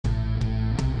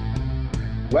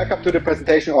Welcome to the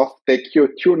presentation of the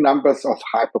Q2 numbers of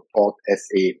Hypoport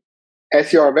SE.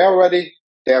 As you are aware already,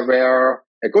 there were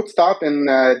a good start in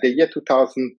the year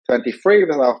 2023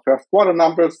 with our first quarter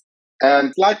numbers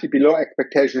and slightly below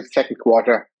expectations second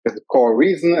quarter with the core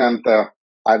reason, and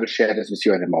I will share this with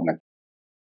you in a moment.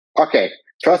 Okay,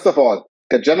 first of all,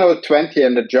 the general trend here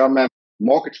in the German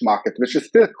mortgage market, which is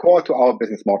still core to our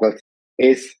business models,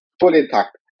 is fully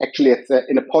intact. Actually, it's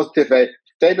in a positive way,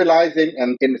 stabilizing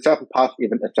and in certain parts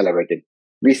even accelerating.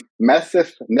 We see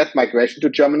massive net migration to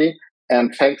Germany,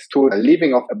 and thanks to the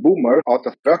leaving of a boomer out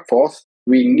of workforce,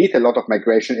 we need a lot of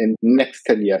migration in the next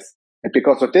 10 years. And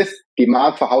because of this,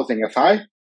 demand for housing is high.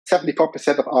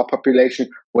 74% of our population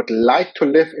would like to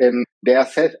live in their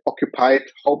self-occupied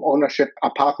home ownership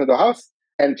apartment or house,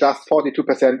 and just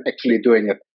 42% actually doing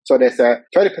it. So there's a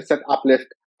 30% uplift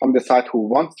from the side who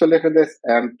wants to live in this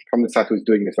and from the side who's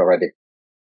doing this already.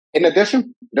 In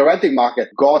addition, the renting market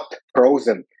got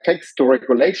frozen thanks to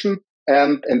regulation,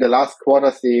 and in the last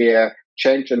quarters, the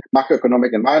change in macroeconomic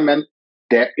environment,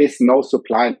 there is no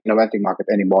supply in the renting market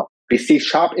anymore. We see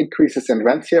sharp increases in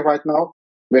rents here right now,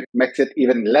 which makes it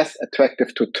even less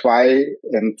attractive to try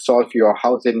and solve your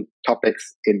housing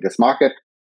topics in this market.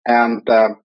 And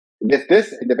with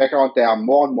this in the background, there are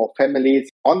more and more families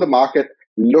on the market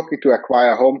looking to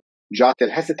acquire a home, just still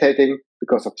hesitating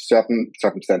because of certain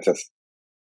circumstances.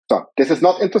 So this is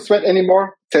not interest rate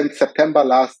anymore. Since September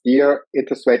last year,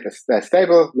 interest rate is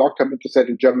stable. Long-term interest rate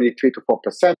in Germany, 3 to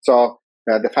 4%. So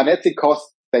the financing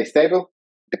costs stay stable.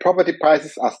 The property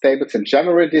prices are stable since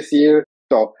January this year.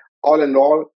 So all in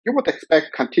all, you would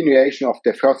expect continuation of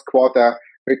the first quarter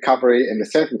recovery in the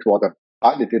second quarter,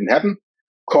 but it didn't happen.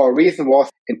 Core reason was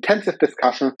intensive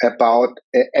discussion about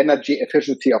energy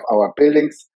efficiency of our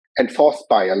buildings enforced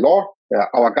by a law.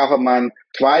 Our government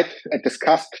tried and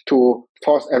discussed to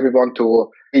force everyone to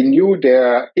renew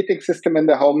their heating system in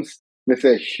their homes with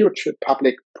a huge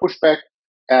public pushback.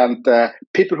 And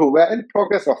people who were in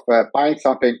progress of buying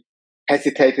something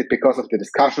hesitated because of the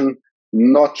discussion,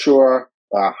 not sure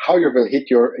how you will heat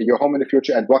your home in the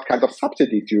future and what kind of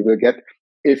subsidies you will get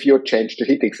if you change the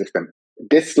heating system.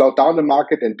 This slowed down the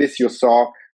market, and this you saw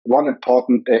one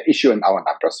important issue in our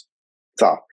numbers.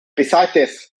 So besides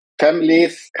this,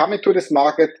 families coming to this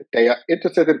market, they are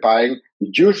interested in buying,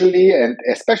 usually, and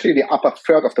especially the upper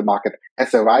third of the market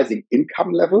has a rising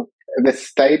income level. With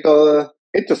stable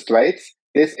interest rates,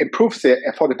 this improves the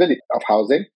affordability of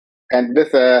housing. And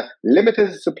with a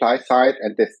limited supply side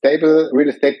and the stable real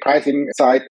estate pricing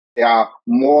side, there are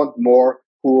more and more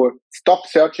who stop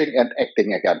searching and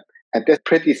acting again. And there's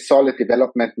pretty solid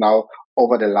development now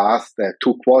over the last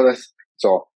 2 quarters.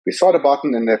 So we saw the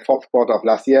bottom in the fourth quarter of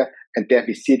last year, and there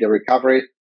we see the recovery,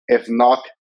 if not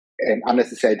an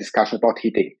unnecessary discussion about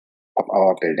heating of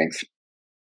our buildings.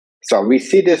 So we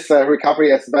see this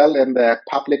recovery as well in the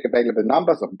public available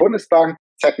numbers of Bundesbank.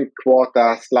 Second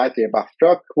quarter, slightly above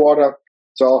third quarter.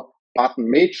 So bottom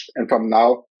reached, and from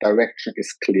now, direction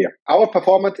is clear. Our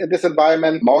performance in this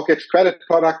environment, mortgage credit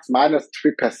products, minus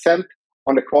 3%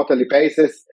 on a quarterly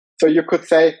basis. So you could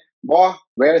say, well,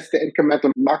 where is the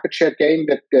incremental market share gain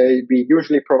that we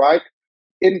usually provide?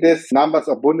 In these numbers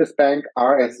of Bundesbank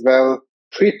are as well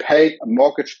prepaid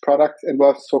mortgage products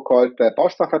involved, so-called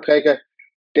Bausparverträge.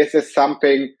 This is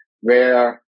something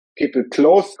where people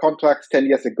closed contracts 10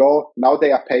 years ago. Now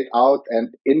they are paid out. And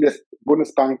in this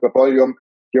Bundesbank volume,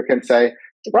 you can say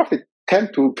roughly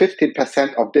 10 to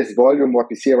 15% of this volume, what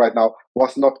we see right now,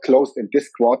 was not closed in this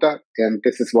quarter. And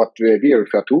this is what we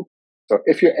refer to. So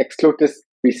if you exclude this,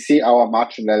 we see our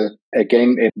marginal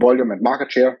gain in volume and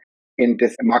market share in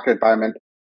this market environment.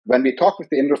 When we talk with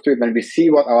the industry, when we see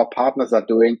what our partners are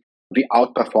doing, we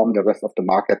outperform the rest of the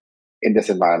market in this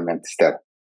environment still.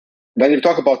 When we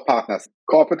talk about partners,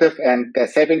 cooperative and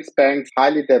savings banks,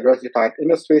 highly diversified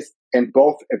industries, and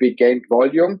both we gained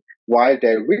volume while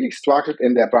they really struggled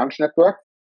in their branch network.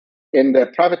 In the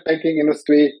private banking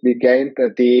industry, we gained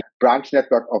the branch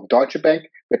network of Deutsche Bank,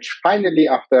 which finally,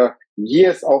 after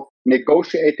years of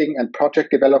negotiating and project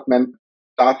development,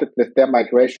 started with their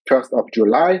migration 1st of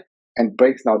July and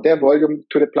brings now their volume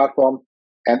to the platform.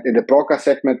 And in the broker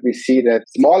segment, we see that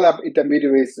smaller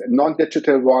intermediaries,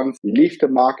 non-digital ones, leave the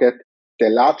market. The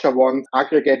larger ones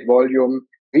aggregate volume,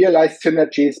 realize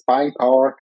synergies, buying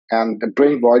power, and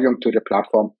bring volume to the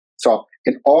platform. So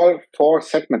in all 4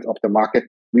 segments of the market,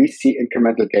 we see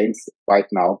incremental gains right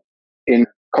now in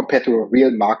compared to a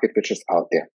real market which is out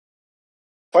there.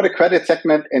 For the credit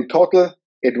segment in total,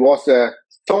 it was a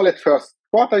solid first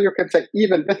quarter, you can say,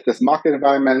 even with this market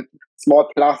environment, small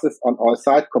pluses on all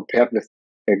sides compared with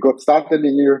a good start in the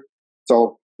year.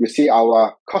 So you see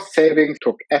our cost savings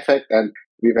took effect, and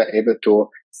we were able to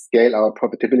scale our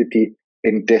profitability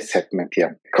in this segment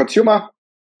here.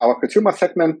 Our consumer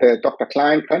segment, the Dr.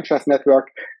 Klein franchise network,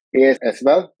 is as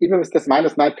well, even with this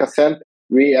minus 9%,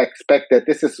 we expect that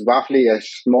this is roughly a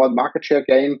small market share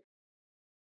gain.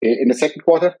 In the second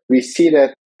quarter, we see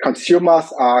that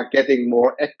consumers are getting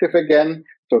more active again.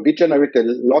 So we generate a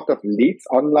lot of leads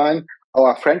online.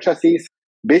 Our franchisees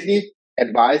busy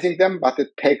advising them, but it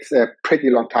takes a pretty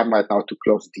long time right now to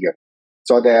close the deal.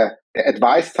 So the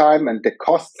advice time and the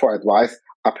cost for advice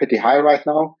are pretty high right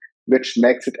now, which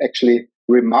makes it actually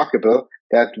remarkable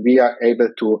that we are able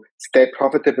to stay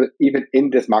profitable even in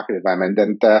this market environment.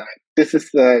 And this is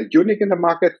unique in the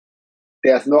market.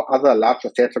 There's no other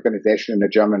larger sales organization in the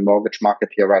German mortgage market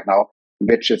here right now,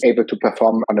 which is able to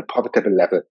perform on a profitable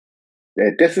level.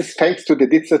 This is thanks to the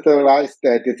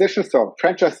digitalized decisions. So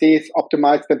franchisees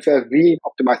optimize themselves, we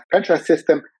optimize the franchise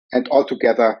system, and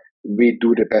altogether we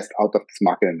do the best out of this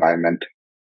market environment.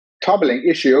 Troubling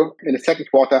issue in the second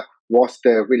quarter was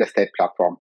the real estate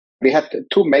platform. We had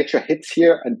two major hits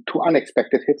here and two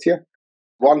unexpected hits here.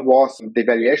 One was the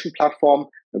valuation platform,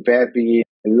 where we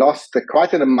lost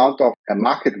quite an amount of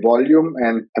market volume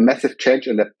and a massive change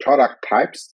in the product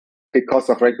types because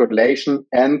of regulation.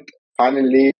 And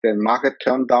finally, the market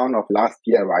turndown of last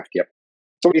year arrived here.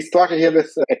 So we started here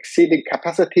with exceeding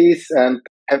capacities and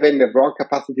having the wrong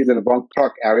capacities in the wrong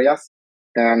product areas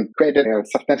and created a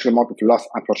substantial amount of loss,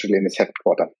 unfortunately, in the second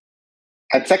quarter.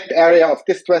 And second area of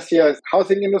distress here is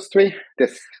housing industry.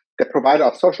 The provider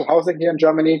of social housing here in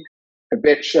Germany,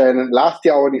 which last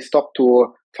year already stopped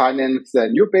to finance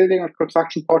new building and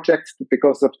construction projects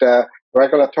because of the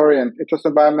regulatory and interest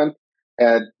environment.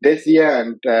 This year,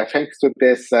 and thanks to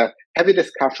this heavy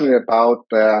discussion about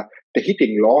the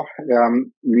heating law,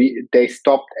 they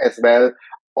stopped as well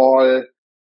all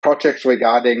projects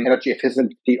regarding energy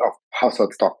efficiency of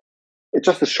household stock. It's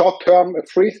just a short-term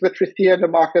freeze which we see in the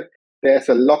market. There's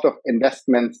a lot of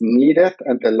investments needed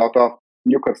and a lot of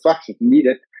new construction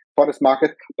needed for this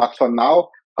market. But for now,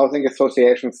 housing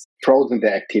associations frozen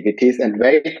their activities and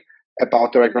wait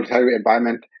about the regulatory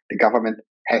environment the government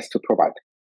has to provide.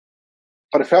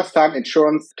 For the first time,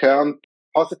 insurance turned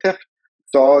positive.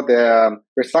 So the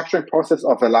restructuring process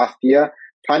of the last year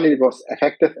finally was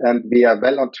effective, and we are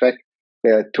well on track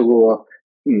to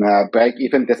break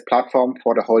even this platform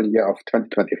for the whole year of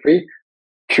 2023.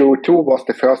 Q2 was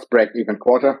the first break-even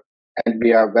quarter, and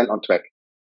we are well on track.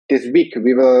 This week,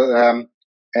 we will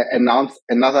announce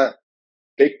another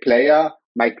big player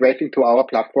migrating to our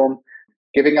platform,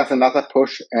 giving us another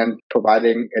push and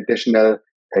providing additional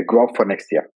growth for next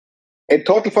year. In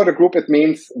total for the group, it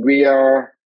means we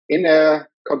are in a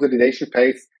consolidation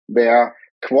phase where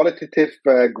qualitative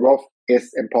growth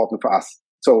is important for us.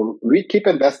 So we keep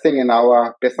investing in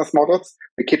our business models.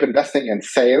 We keep investing in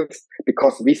sales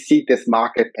because we see this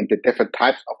market and the different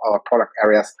types of our product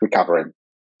areas recovering.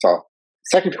 So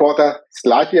second quarter,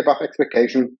 slightly above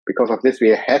expectation. Because of this, we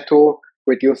had to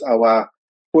reduce our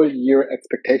full year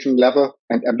expectation level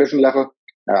and ambition level.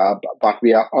 But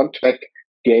we are on track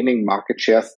gaining market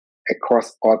shares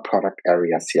across all product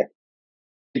areas here.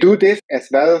 We do this as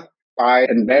well by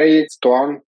a very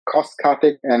strong cost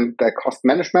cutting and cost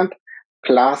management,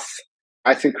 plus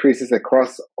price increases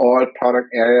across all product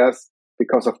areas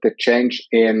because of the change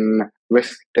in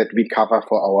risk that we cover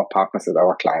for our partners and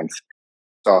our clients.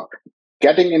 So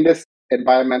getting in this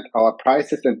environment, our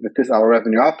prices and with this our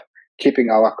revenue up, keeping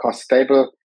our costs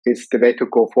stable is the way to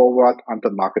go forward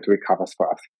until market recovers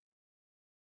for us.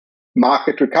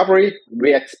 Market recovery,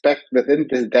 we expect within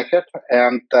this decade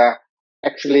and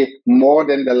actually more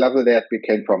than the level that we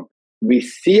came from. We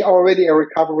see already a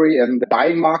recovery in the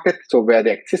buying market, so where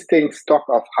the existing stock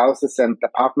of houses and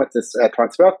apartments is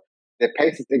transferred, the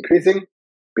pace is increasing.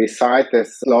 Beside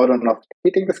the slowdown of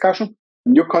heating discussion,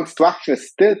 new construction is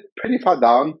still pretty far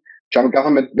down. German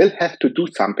government will have to do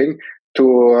something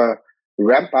to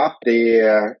ramp up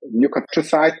the new construction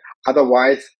side.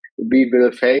 Otherwise, we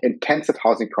will face intensive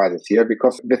housing crisis here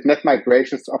because with net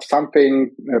migrations of something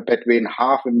between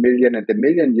 500,000 and €1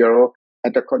 million,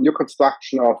 and the new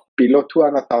construction of below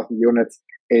 200,000 units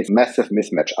is massive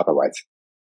mismatch otherwise.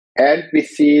 And we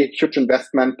see huge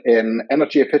investment in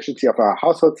energy efficiency of our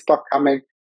household stock coming,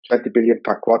 20 billion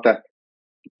per quarter.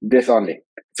 This only.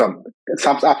 So it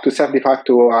sums up to 75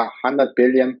 to 100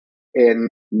 billion in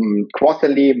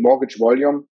quarterly mortgage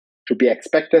volume to be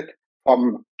expected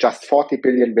from just 40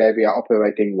 billion where we are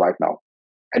operating right now.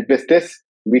 And with this,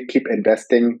 we keep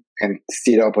investing and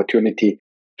see the opportunity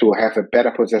to have a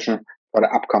better position for the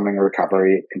upcoming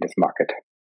recovery in this market.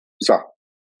 So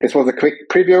this was a quick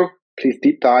preview. Please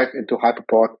deep dive into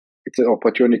Hypoport. It's an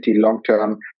opportunity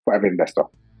long-term for every investor.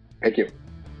 Thank you.